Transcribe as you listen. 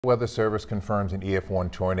Weather Service confirms an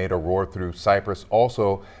EF1 tornado roared through Cypress.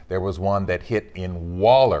 Also, there was one that hit in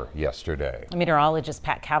Waller yesterday. Meteorologist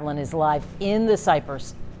Pat Kavlin is live in the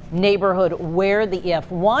Cypress neighborhood where the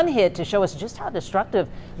EF1 hit to show us just how destructive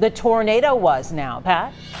the tornado was now.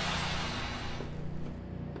 Pat?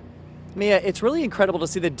 Mia, it's really incredible to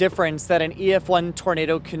see the difference that an EF1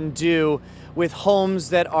 tornado can do with homes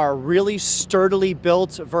that are really sturdily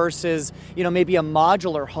built versus, maybe a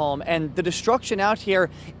modular home. And the destruction out here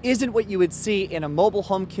isn't what you would see in a mobile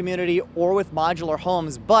home community or with modular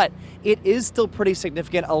homes, but it is still pretty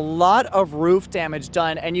significant. A lot of roof damage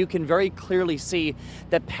done, and you can very clearly see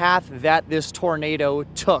the path that this tornado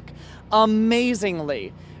took.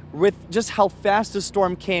 Amazingly, with just how fast the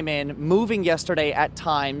storm came in, moving yesterday at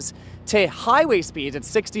times to highway speeds at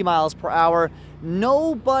 60 miles per hour,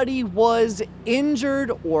 nobody was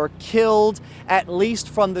injured or killed, at least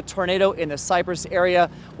from the tornado in the Cypress area.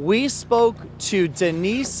 We spoke to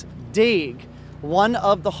Denise Daig, one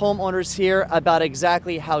of the homeowners here, about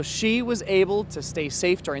exactly how she was able to stay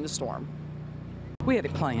safe during the storm. We had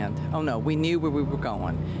it planned. Oh no, we knew where we were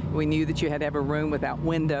going. We knew that you had to have a room without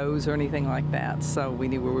windows or anything like that, so we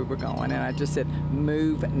knew where we were going, and I just said,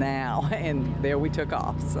 move now, and there we took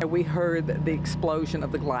off. So we heard the explosion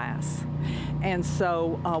of the glass, and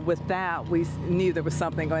so with that, we knew there was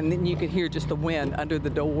something going, and then you could hear just the wind under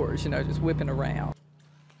the doors, just whipping around.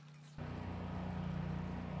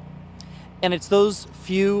 And it's those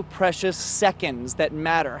few precious seconds that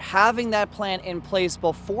matter. Having that plan in place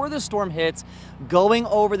before the storm hits, going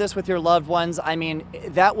over this with your loved ones,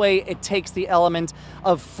 that way it takes the element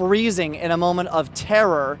of freezing in a moment of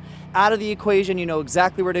terror out of the equation. You know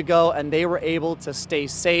exactly where to go, and they were able to stay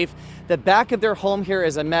safe. The back of their home here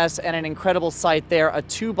is a mess, and an incredible sight there, a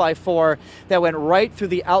 2x4 that went right through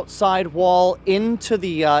the outside wall into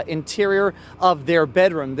the interior of their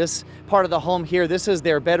bedroom. This part of the home here, this is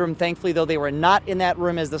their bedroom. Thankfully, though, they were not in that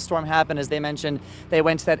room as the storm happened. As they mentioned, they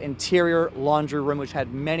went to that interior laundry room, which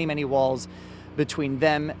had many, many walls between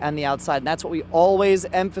them and the outside. And that's what we always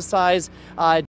emphasize.